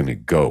rate's going to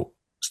go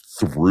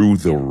through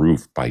the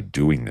roof by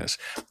doing this.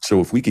 So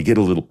if we could get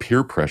a little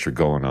peer pressure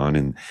going on,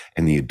 and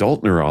the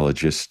adult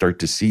neurologists start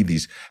to see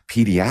these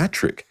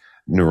pediatric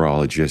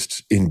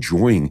neurologists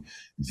enjoying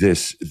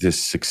this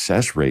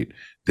success rate,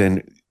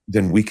 then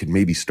we could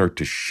maybe start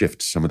to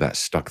shift some of that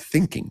stuck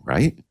thinking,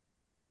 right?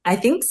 I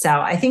think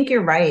so. I think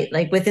you're right.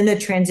 Like within the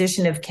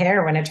transition of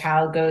care, when a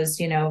child goes,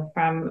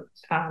 from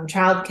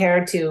child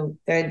care to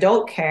the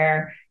adult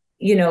care,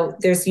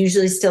 there's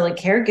usually still a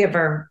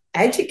caregiver.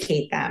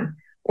 Educate them.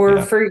 Or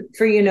Yeah. for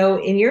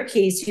in your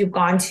case, you've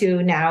gone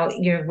to, now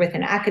you're with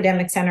an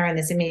academic center and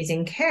this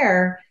amazing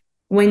care.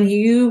 When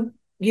you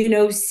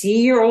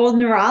see your old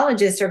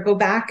neurologist, or go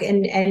back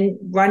and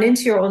run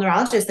into your old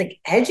neurologist, like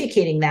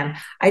educating them.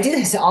 I do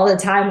this all the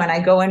time when I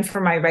go in for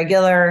my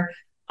regular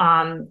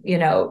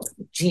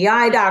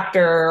GI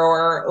doctor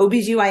or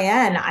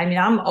OBGYN. I mean,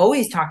 I'm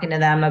always talking to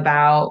them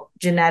about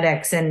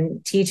genetics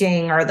and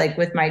teaching, or like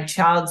with my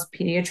child's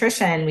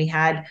pediatrician, we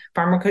had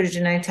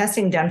pharmacogenetic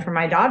testing done for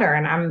my daughter,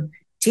 and I'm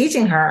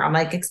teaching her, I'm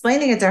like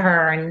explaining it to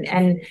her,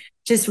 and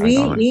just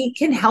we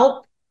can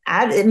help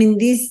add. I mean,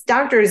 these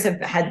doctors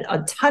have had a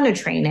ton of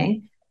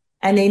training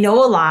and they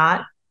know a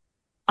lot.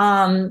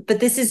 But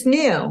this is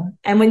new.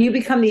 And when you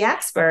become the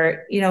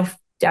expert,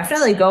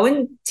 definitely go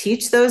and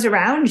teach those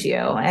around you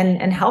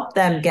and help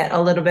them get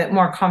a little bit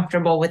more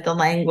comfortable with the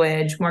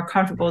language, more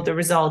comfortable with the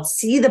results,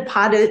 see the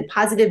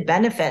positive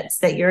benefits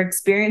that you're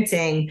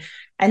experiencing.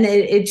 And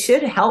it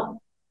should help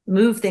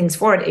move things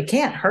forward. It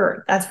can't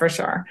hurt. That's for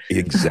sure.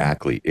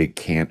 Exactly. It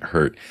can't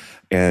hurt.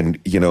 And,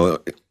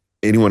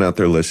 anyone out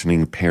there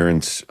listening,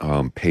 parents,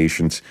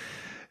 patients,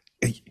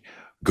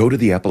 go to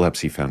the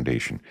Epilepsy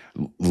Foundation.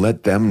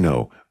 Let them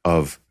know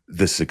of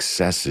the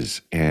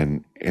successes,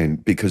 and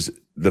because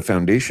the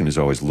foundation is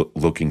always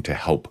looking to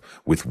help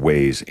with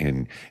ways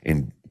and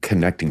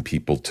connecting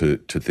people to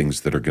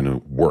things that are going to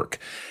work.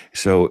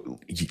 So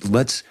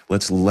let's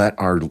let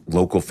our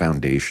local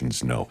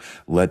foundations know.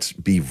 Let's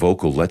be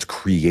vocal. Let's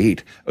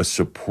create a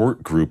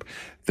support group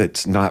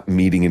that's not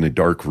meeting in a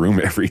dark room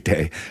every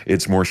day.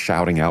 It's more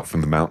shouting out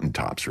from the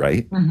mountaintops,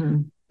 right?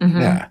 Mm-hmm.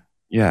 Mm-hmm.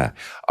 Yeah.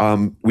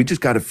 We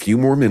just got a few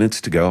more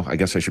minutes to go. I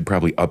guess I should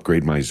probably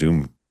upgrade my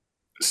Zoom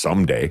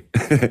someday.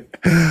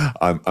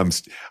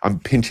 I'm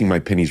pinching my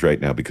pennies right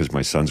now because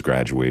my son's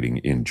graduating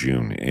in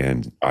June,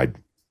 and I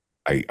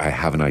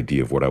have an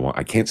idea of what I want.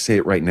 I can't say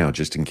it right now,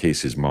 just in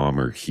case his mom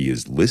or he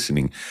is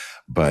listening,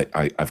 but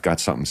I've got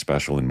something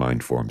special in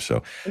mind for him.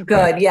 So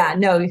good. Yeah.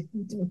 No,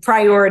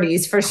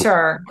 priorities for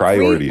sure.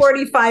 Priorities.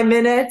 45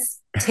 minutes.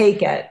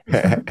 Take it.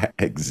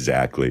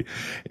 Exactly.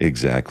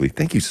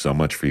 Thank you so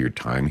much for your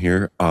time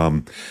here.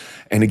 And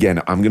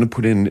again, I'm going to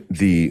put in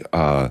the,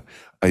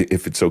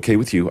 if it's okay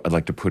with you, I'd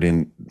like to put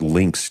in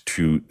links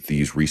to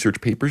these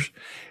research papers,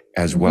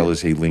 as well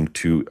as a link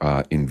to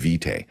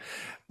Invitae.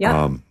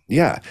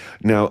 Yeah.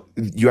 Now,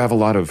 you have a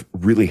lot of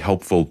really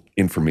helpful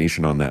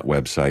information on that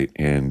website,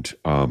 and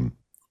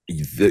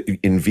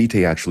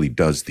Invitae actually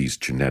does these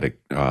genetic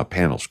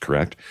panels,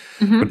 correct?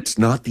 Mm-hmm. But it's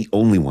not the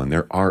only one.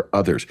 There are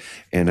others.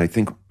 And I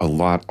think a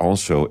lot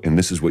also, and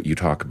this is what you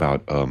talk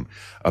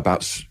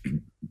about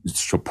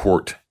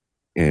support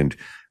and,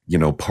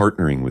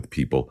 partnering with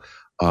people.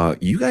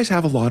 You guys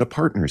have a lot of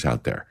partners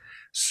out there.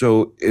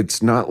 So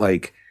it's not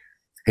like,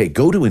 hey,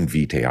 go to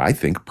Invitae. I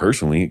think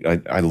personally,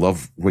 I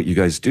love what you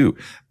guys do.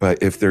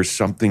 But if there's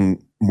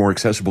something more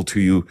accessible to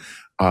you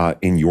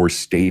in your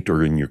state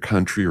or in your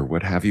country or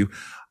what have you,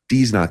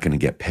 Dee's not going to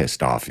get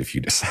pissed off if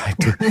you decide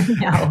to.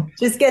 No,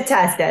 just get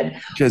tested.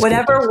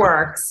 Whatever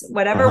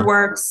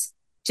works,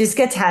 just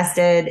get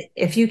tested.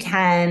 If you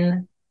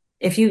can,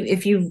 if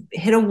you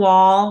hit a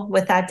wall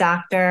with that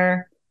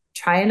doctor,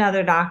 try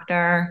another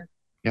doctor.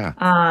 Yeah.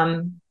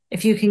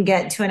 If you can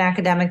get to an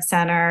academic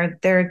center,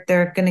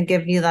 they're going to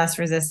give you less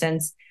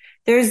resistance.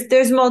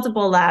 There's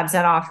multiple labs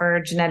that offer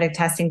genetic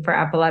testing for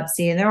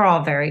epilepsy, and they're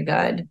all very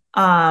good.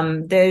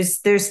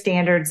 There's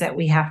standards that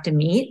we have to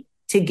meet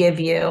to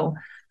give you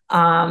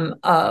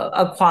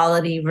a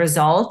quality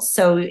result.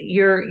 So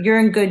you're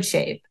in good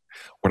shape.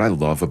 What I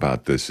love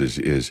about this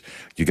is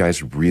you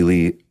guys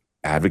really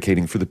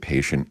advocating for the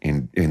patient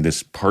in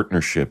this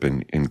partnership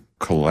and in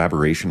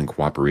collaboration and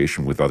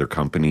cooperation with other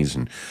companies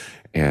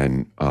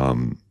and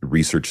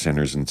research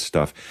centers and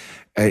stuff.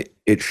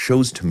 it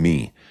shows to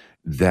me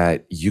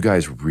that you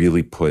guys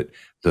really put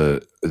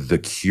the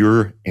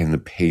cure and the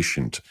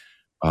patient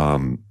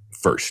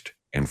first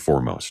and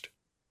foremost.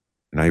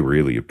 And I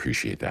really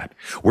appreciate that.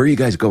 Where are you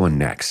guys going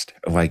next?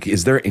 Like,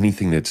 is there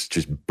anything that's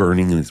just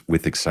burning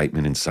with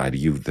excitement inside of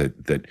you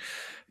that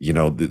you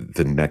know,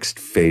 the next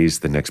phase,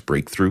 the next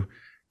breakthrough?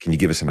 Can you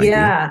give us an idea?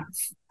 Yeah.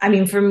 I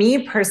mean, for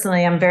me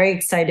personally, I'm very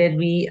excited.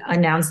 We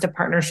announced a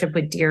partnership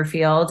with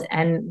Deerfield,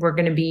 and we're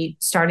going to be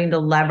starting to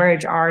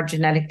leverage our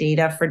genetic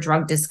data for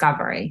drug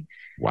discovery.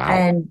 Wow.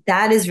 And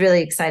that is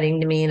really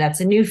exciting to me. That's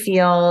a new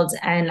field.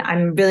 And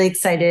I'm really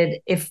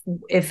excited if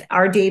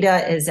our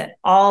data is at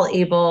all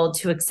able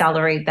to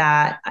accelerate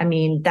that. I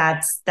mean,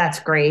 that's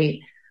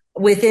great.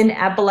 Within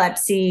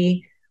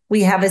epilepsy,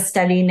 we have a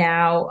study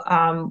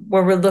now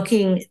where we're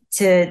looking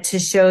to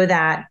show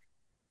that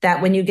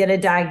when you get a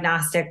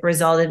diagnostic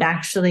result, it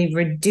actually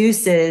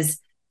reduces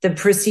the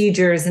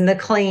procedures and the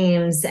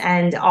claims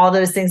and all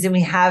those things. And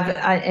we have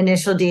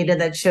initial data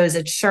that shows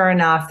that sure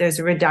enough, there's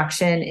a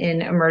reduction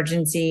in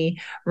emergency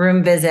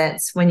room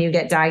visits when you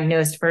get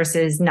diagnosed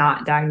versus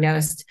not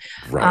diagnosed.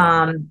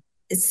 Right.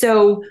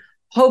 So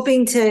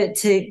hoping to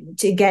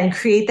again,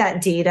 create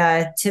that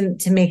data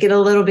to make it a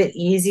little bit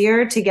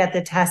easier to get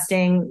the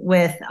testing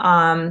with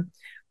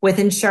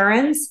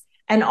insurance,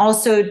 and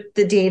also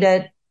the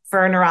data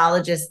for a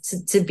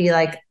neurologist to be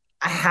like,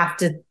 I have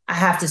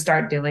to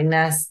start doing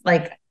this.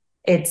 Like,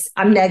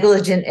 I'm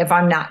negligent if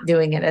I'm not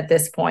doing it at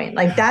this point.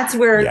 Like, that's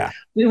where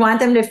we want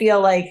them to feel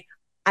like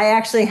I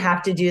actually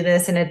have to do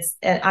this. And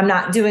I'm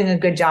not doing a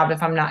good job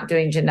if I'm not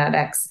doing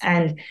genetics.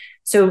 And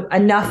so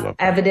enough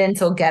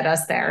evidence will get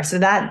us there. So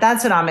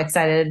that's what I'm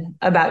excited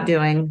about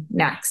doing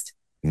next.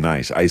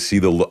 Nice. I see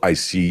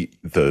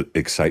the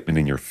excitement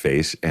in your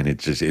face, and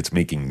it's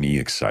making me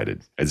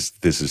excited.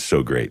 This is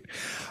so great.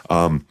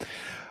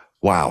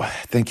 Wow.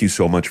 Thank you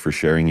so much for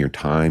sharing your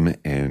time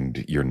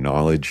and your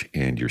knowledge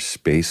and your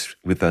space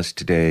with us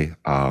today.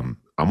 I'm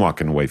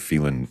walking away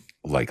feeling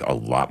like a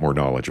lot more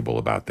knowledgeable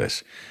about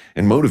this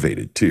and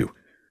motivated too.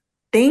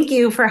 Thank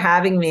you for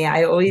having me.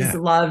 I always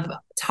love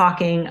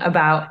talking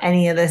about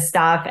any of this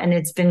stuff, and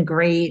it's been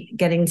great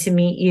getting to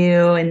meet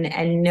you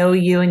and know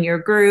you and your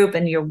group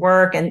and your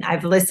work. And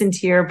I've listened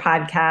to your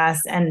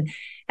podcast, and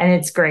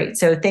it's great.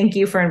 So thank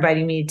you for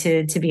inviting me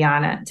to be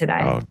on it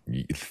today. Oh,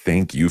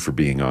 thank you for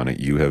being on it.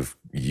 You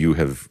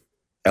have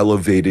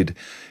elevated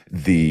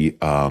the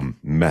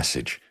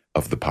message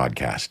of the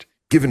podcast,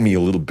 given me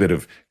a little bit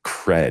of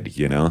cred,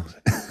 you know?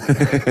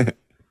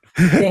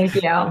 Thank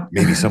you.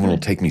 Maybe someone will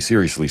take me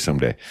seriously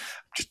someday.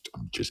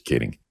 I'm just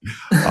kidding.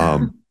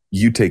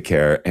 You take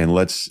care, and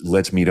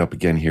let's meet up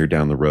again here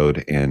down the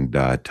road and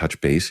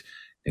touch base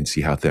and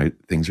see how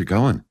things are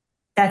going.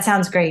 That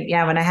sounds great.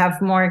 Yeah, when I have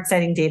more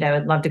exciting data, I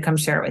would love to come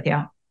share it with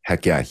you.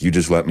 Heck yeah. You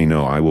just let me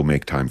know. I will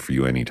make time for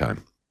you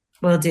anytime.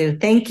 Will do.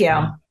 Thank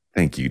you.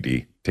 Thank you,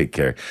 Dee. Take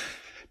care.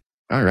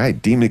 All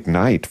right. Dee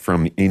McKnight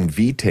from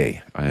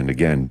Invitae. And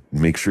again,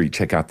 make sure you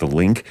check out the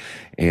link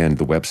and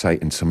the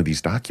website and some of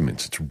these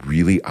documents. It's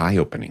really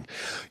eye-opening.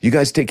 You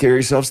guys take care of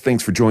yourselves.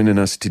 Thanks for joining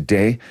us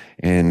today.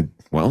 And,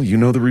 well, you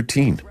know the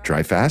routine.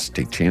 Drive fast,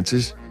 take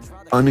chances,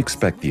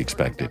 unexpect the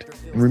expected.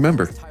 And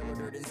remember,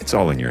 it's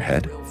all in your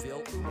head.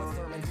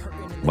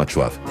 Much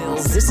love.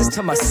 This is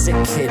to my sick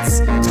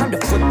kids. Time to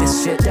flip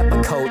this shit.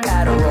 Depakote,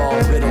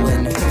 Adderall,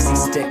 Ritalin, Pixie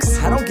sticks.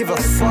 I don't give a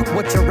fuck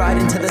what you're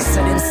riding to the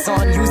setting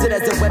sun. Use it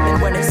as a weapon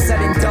when it's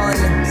said and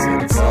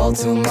done. It's all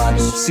too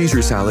much.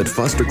 Seizure Salad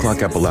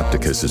Fustercluck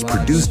Epilepticus is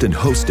produced and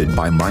hosted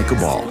by Micah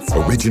Ball.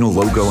 Original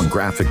logo and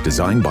graphic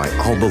design by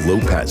Alba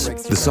Lopez.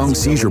 The song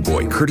Seizure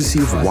Boy, courtesy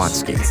of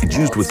Watsky, and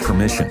used with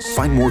permission.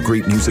 Find more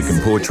great music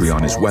and poetry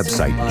on his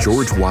website,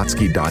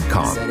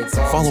 georgewatsky.com.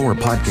 Follow our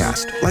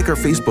podcast, like our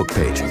Facebook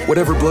page,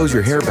 whatever blows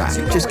your hair back,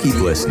 just keep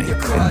listening.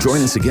 And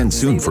join us again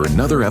soon for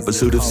another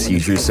episode of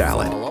Seizure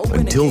Salad.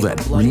 Until then,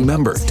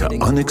 remember to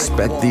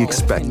unexpect the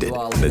expected,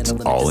 and it's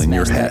all in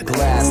your head.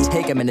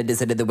 Take a minute to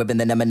sit at the whip and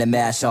then I'm gonna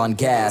mash on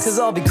gas. Cause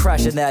I'll be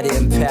crashing that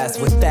impasse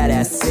with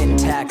badass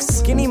syntax.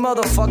 Skinny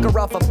motherfucker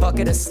off a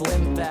bucket of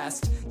Slim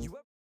Fast.